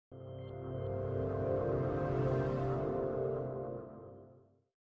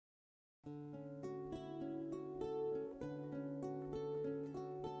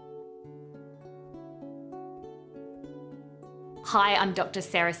Hi, I'm Dr.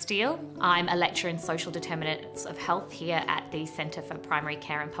 Sarah Steele. I'm a lecturer in social determinants of health here at the Centre for Primary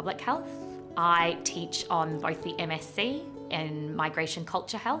Care and Public Health. I teach on both the MSc in Migration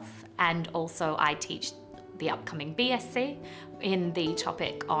Culture Health, and also I teach the upcoming BSc in the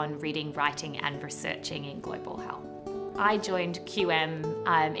topic on reading, writing and researching in global health. I joined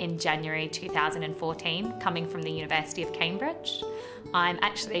QM in January 2014, coming from the University of Cambridge. I'm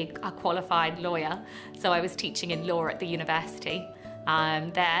actually a qualified lawyer, so I was teaching in law at the university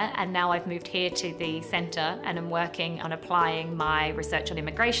there, and now I've moved here to the centre and I'm working on applying my research on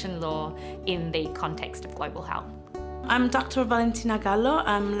immigration law in the context of global health. I'm Dr. Valentina Gallo.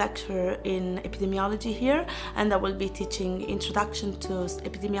 I'm lecturer in epidemiology here, and I will be teaching Introduction to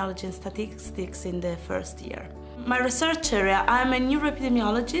Epidemiology and Statistics in the first year. My research area, I'm a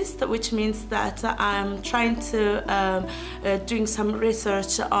neuroepidemiologist, which means that I'm trying to doing some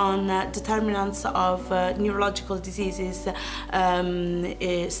research on determinants of neurological diseases,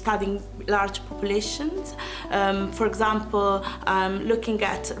 studying large populations. For example, I'm looking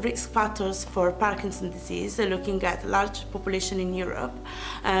at risk factors for Parkinson's disease, looking at large population in Europe.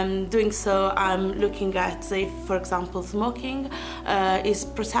 Doing so, I'm looking at if, for example, smoking is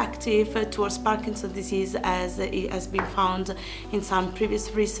protective towards Parkinson's disease as it has been found in some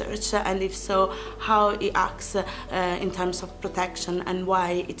previous research, and if so, how it acts in terms of protection and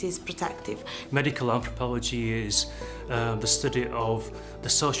why it is protective. Medical anthropology is the study of the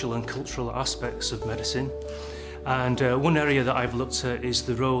social and cultural aspects of medicine. And one area that I've looked at is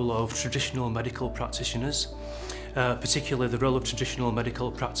the role of traditional medical practitioners. Particularly the role of traditional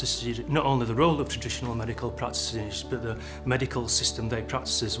medical practices, not only the role of traditional medical practices, but the medical system they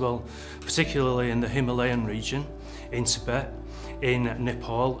practice as well, particularly in the Himalayan region, in Tibet, in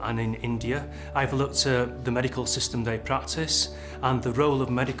Nepal and in India. I've looked at the medical system they practice and the role of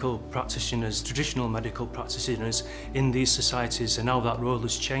medical practitioners, traditional medical practitioners in these societies, and how that role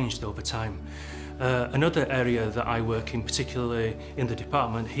has changed over time. Another area that I work in, particularly in the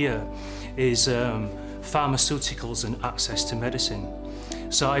department here, is pharmaceuticals and access to medicine.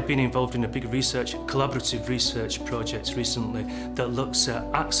 So I've been involved in a big collaborative research project recently that looks at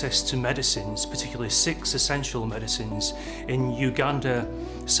access to medicines, particularly 6 essential medicines in Uganda,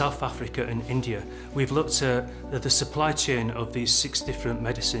 South Africa and India. We've looked at the supply chain of these 6 different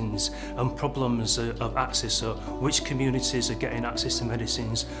medicines and problems of access, so which communities are getting access to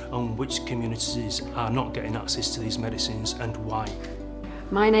medicines and which communities are not getting access to these medicines and why.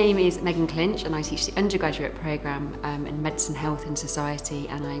 My name is Megan Clinch and I teach the undergraduate programme in Medicine, Health and Society,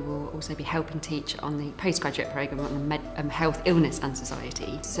 and I will also be helping teach on the postgraduate programme on Health, Illness and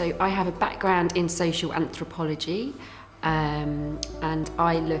Society. So I have a background in social anthropology, and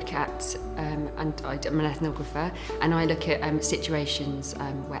I look at, I'm an ethnographer, and I look at situations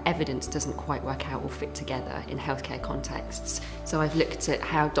where evidence doesn't quite work out or fit together in healthcare contexts. So I've looked at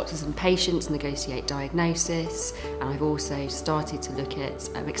how doctors and patients negotiate diagnosis, and I've also started to look at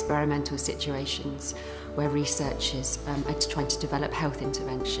experimental situations where researchers are trying to develop health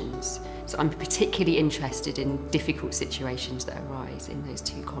interventions. So I'm particularly interested in difficult situations that arise in those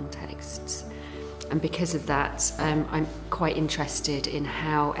 2 contexts. And because of that, I'm quite interested in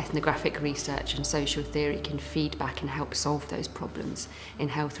how ethnographic research and social theory can feed back and help solve those problems in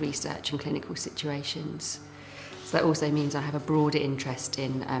health research and clinical situations. So that also means I have a broader interest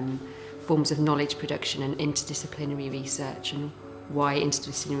in forms of knowledge production and interdisciplinary research, and why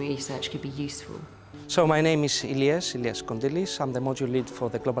interdisciplinary research could be useful. So my name is Ilias Kondilis. I'm the module lead for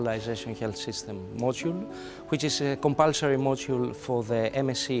the Globalization Health System module, which is a compulsory module for the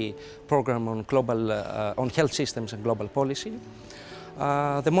MSc program on on health systems and global policy.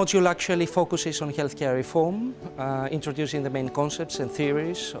 The module actually focuses on healthcare reform, introducing the main concepts and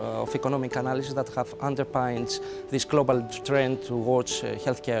theories of economic analysis that have underpinned this global trend towards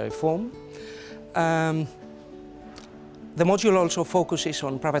healthcare reform. The module also focuses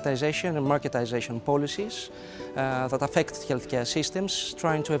on privatization and marketization policies that affect healthcare systems,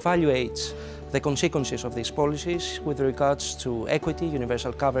 trying to evaluate the consequences of these policies with regards to equity,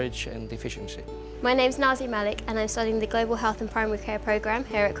 universal coverage and efficiency. My name's Nazi Malik and I'm studying the Global Health and Primary Care programme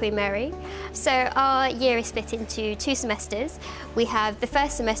here at Queen Mary. So our year is split into 2 semesters. We have the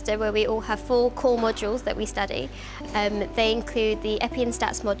first semester where we all have 4 core modules that we study. They include the Epi and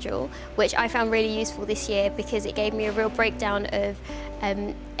Stats module, which I found really useful this year because it gave me a real breakdown of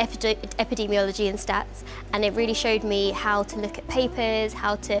epidemiology and stats, and it really showed me how to look at papers,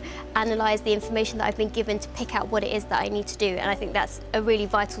 how to analyse the information that I've been given to pick out what it is that I need to do, and I think that's a really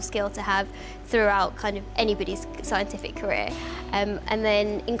vital skill to have throughout kind of anybody's scientific career. And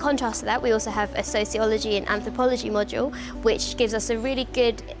then in contrast to that, we also have a sociology and anthropology module, which gives us a really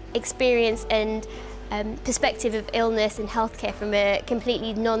good experience and perspective of illness and healthcare from a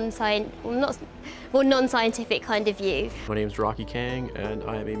completely non-scientific kind of view. My name is Rocky Kang and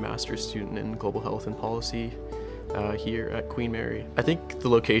I am a master's student in global health and policy here at Queen Mary. I think the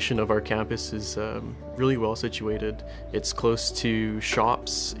location of our campus is really well situated. It's close to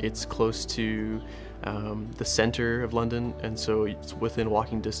shops, it's close to the centre of London, and so it's within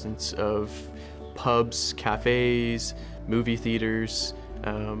walking distance of pubs, cafes, movie theatres,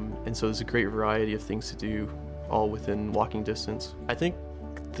 and so there's a great variety of things to do all within walking distance. I think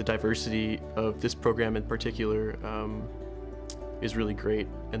the diversity of this program in particular is really great,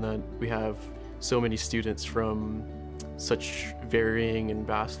 and that we have so many students from such varying and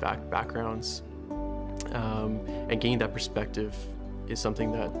vast backgrounds, and gaining that perspective is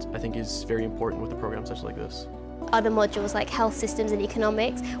something that I think is very important with a program such like this. Other modules like health systems and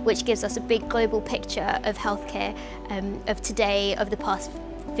economics, which gives us a big global picture of healthcare, of today, of the past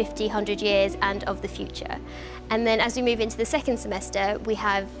 50, 100 years and of the future. And then as we move into the second semester, we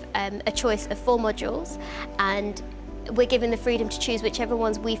have a choice of 4 modules, and we're given the freedom to choose whichever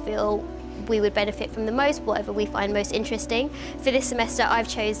ones we feel we would benefit from the most, whatever we find most interesting. For this semester, I've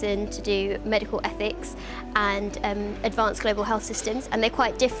chosen to do medical ethics and advanced global health systems, and they're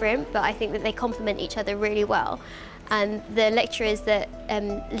quite different, but I think that they complement each other really well. And the lecturers that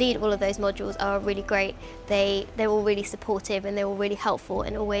lead all of those modules are really great. They're all really supportive and they're all really helpful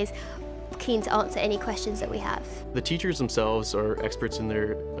and always keen to answer any questions that we have. The teachers themselves are experts in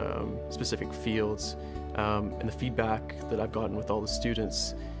their specific fields, and the feedback that I've gotten with all the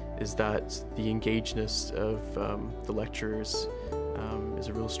students is that the engagedness of the lecturers is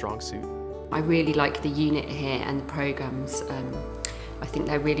a real strong suit. I really like the unit here and the programmes. I think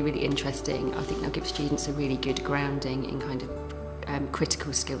they're really, really interesting. I think they'll give students a really good grounding in kind of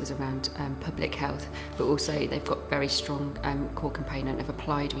critical skills around public health, but also they've got very strong core component of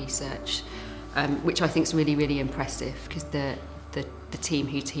applied research, which I think is really, really impressive, because the team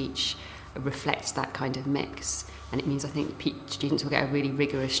who teach reflects that kind of mix, and it means I think students will get a really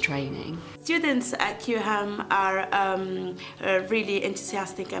rigorous training. Students at QM are really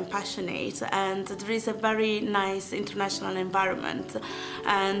enthusiastic and passionate, and there is a very nice international environment,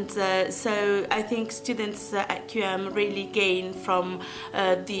 and so I think students at QM really gain from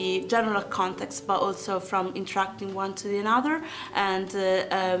the general context, but also from interacting one to another, and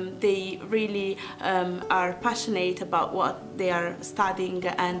they really are passionate about what they are studying,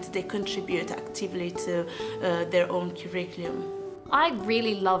 and they contribute actively to their own curriculum. I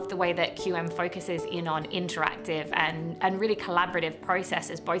really love the way that QM focuses in on interactive and really collaborative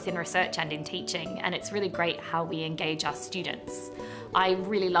processes, both in research and in teaching, and it's really great how we engage our students. I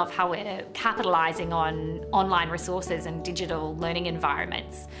really love how we're capitalising on online resources and digital learning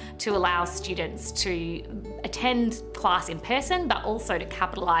environments to allow students to attend class in person, but also to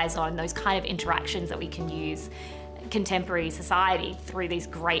capitalise on those kind of interactions that we can use contemporary society through these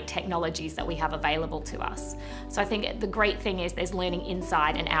great technologies that we have available to us. So I think the great thing is there's learning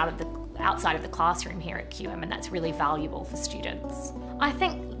inside and outside of the classroom here at QM, and that's really valuable for students. I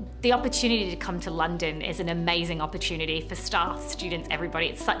think the opportunity to come to London is an amazing opportunity for staff, students, everybody.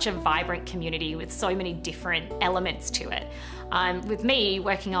 It's such a vibrant community with so many different elements to it. With me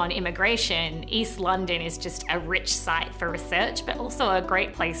working on immigration, East London is just a rich site for research, but also a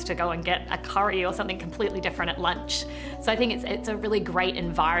great place to go and get a curry or something completely different at lunch. So I think it's a really great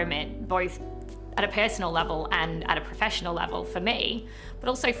environment, both at a personal level and at a professional level for me, but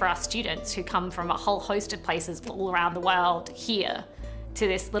also for our students who come from a whole host of places all around the world here to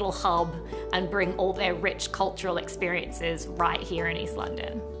this little hub and bring all their rich cultural experiences right here in East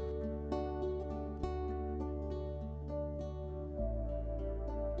London.